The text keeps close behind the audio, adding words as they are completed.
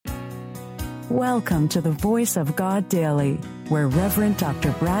Welcome to the Voice of God Daily, where Reverend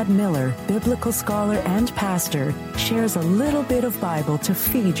Dr. Brad Miller, biblical scholar and pastor, shares a little bit of Bible to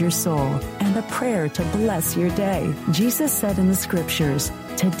feed your soul and a prayer to bless your day. Jesus said in the Scriptures,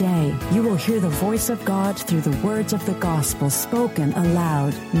 "Today you will hear the voice of God through the words of the gospel spoken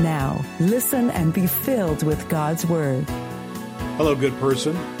aloud." Now, listen and be filled with God's Word. Hello, good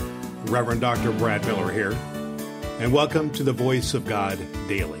person. Reverend Dr. Brad Miller here, and welcome to the Voice of God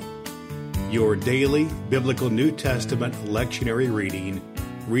Daily, your daily biblical New Testament lectionary reading,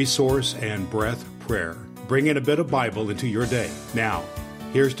 resource, and breath prayer, bringing a bit of Bible into your day. Now,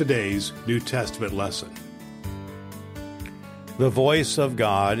 here's today's New Testament lesson. The Voice of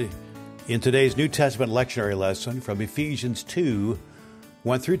God in today's New Testament lectionary lesson from Ephesians 2,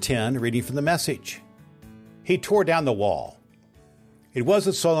 1 through 10, reading from the Message. He tore down the wall. It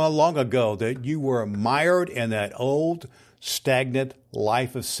wasn't so long ago that you were mired in that old, stagnant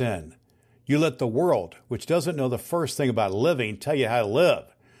life of sin. You let the world, which doesn't know the first thing about living, tell you how to live.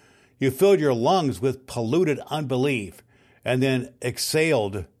 You filled your lungs with polluted unbelief and then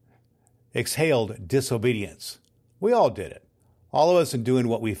exhaled disobedience. We all did it. All of us in doing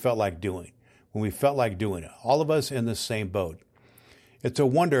what we felt like doing, when we felt like doing it. All of us in the same boat. It's a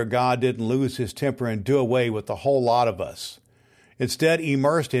wonder God didn't lose his temper and do away with the whole lot of us. Instead,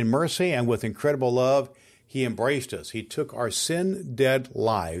 immersed in mercy and with incredible love, he embraced us. He took our sin-dead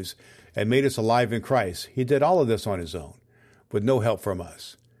lives and made us alive in Christ. He did all of this on his own, with no help from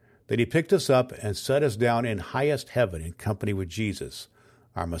us. Then he picked us up and set us down in highest heaven in company with Jesus,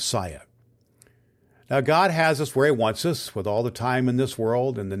 our Messiah. Now, God has us where he wants us, with all the time in this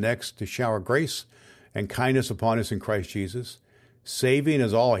world and the next to shower grace and kindness upon us in Christ Jesus. Saving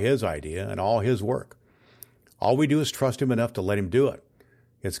is all his idea and all his work. All we do is trust him enough to let him do it.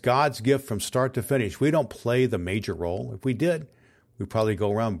 It's God's gift from start to finish. We don't play the major role. If we did, we'd probably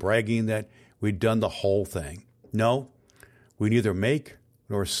go around bragging that we'd done the whole thing. No, we neither make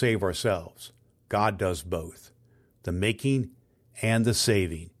nor save ourselves. God does both, the making and the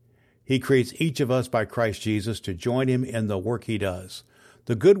saving. He creates each of us by Christ Jesus to join him in the work he does,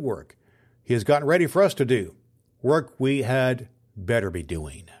 the good work he has gotten ready for us to do, work we had better be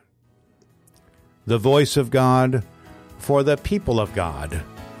doing. The voice of God for the people of God.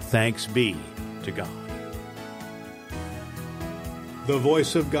 Thanks be to God. The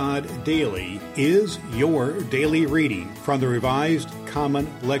Voice of God Daily is your daily reading from the Revised Common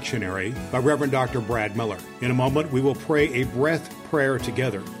Lectionary by Reverend Dr. Brad Miller. In a moment, we will pray a breath prayer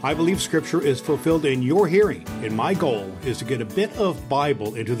together. I believe Scripture is fulfilled in your hearing, and my goal is to get a bit of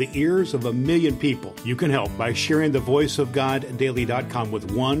Bible into the ears of 1 million people. You can help by sharing the voiceofgoddaily.com with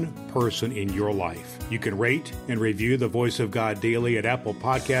one person in your life. You can rate and review the Voice of God Daily at Apple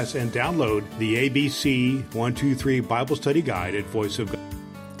Podcasts and download the ABC 123 Bible Study Guide at Voice of God.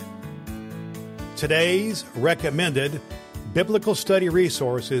 Today's recommended biblical study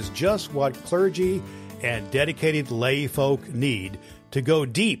resource is just what clergy and dedicated lay folk need to go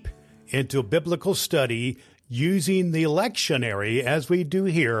deep into biblical study using the lectionary as we do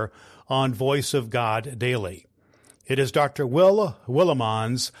here on Voice of God Daily. It is Dr. Will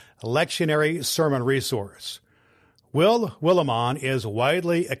Willimon's lectionary sermon resource. Will Willimon is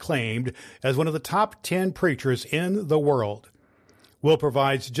widely acclaimed as one of the top 10 preachers in the world. Will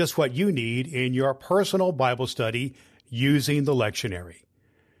provides just what you need in your personal Bible study using the lectionary.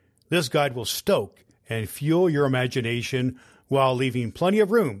 This guide will stoke and fuel your imagination while leaving plenty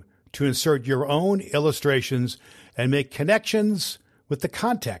of room to insert your own illustrations and make connections with the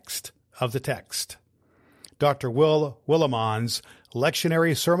context of the text. Dr. Will Willimon's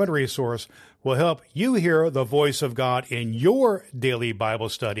lectionary sermon resource will help you hear the voice of God in your daily Bible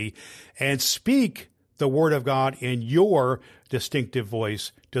study and speak the Word of God in your distinctive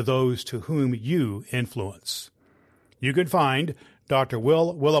voice to those to whom you influence. You can find Dr.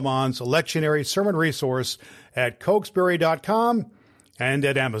 Will Willimon's lectionary sermon resource at Cokesbury.com and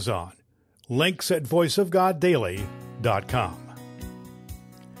at Amazon. Links at voiceofgoddaily.com.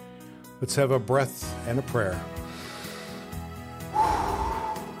 Let's have a breath and a prayer.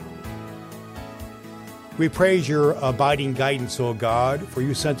 We praise your abiding guidance, O God, for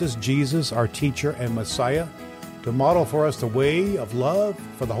you sent us Jesus, our teacher and Messiah, to model for us the way of love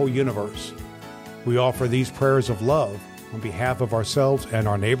for the whole universe. We offer these prayers of love on behalf of ourselves and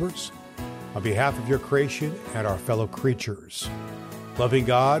our neighbors, on behalf of your creation and our fellow creatures. Loving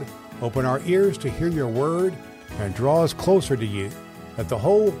God, open our ears to hear your word and draw us closer to you, that the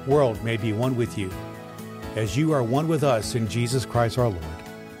whole world may be one with you, as you are one with us in Jesus Christ our Lord.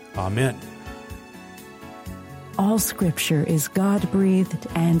 Amen. All Scripture is God-breathed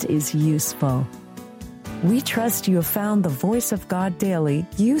and is useful. We trust you have found the Voice of God Daily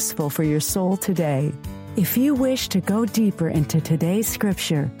useful for your soul today. If you wish to go deeper into today's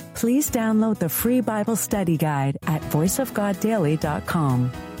scripture, please download the free Bible study guide at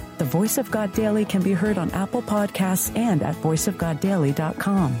voiceofgoddaily.com. The Voice of God Daily can be heard on Apple Podcasts and at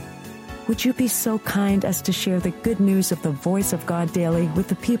voiceofgoddaily.com. Would you be so kind as to share the good news of the Voice of God Daily with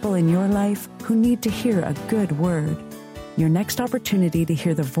the people in your life who need to hear a good word? Your next opportunity to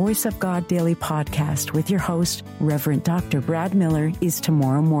hear the Voice of God Daily podcast with your host, Reverend Dr. Brad Miller, is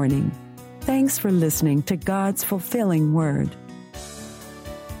tomorrow morning. Thanks for listening to God's fulfilling Word.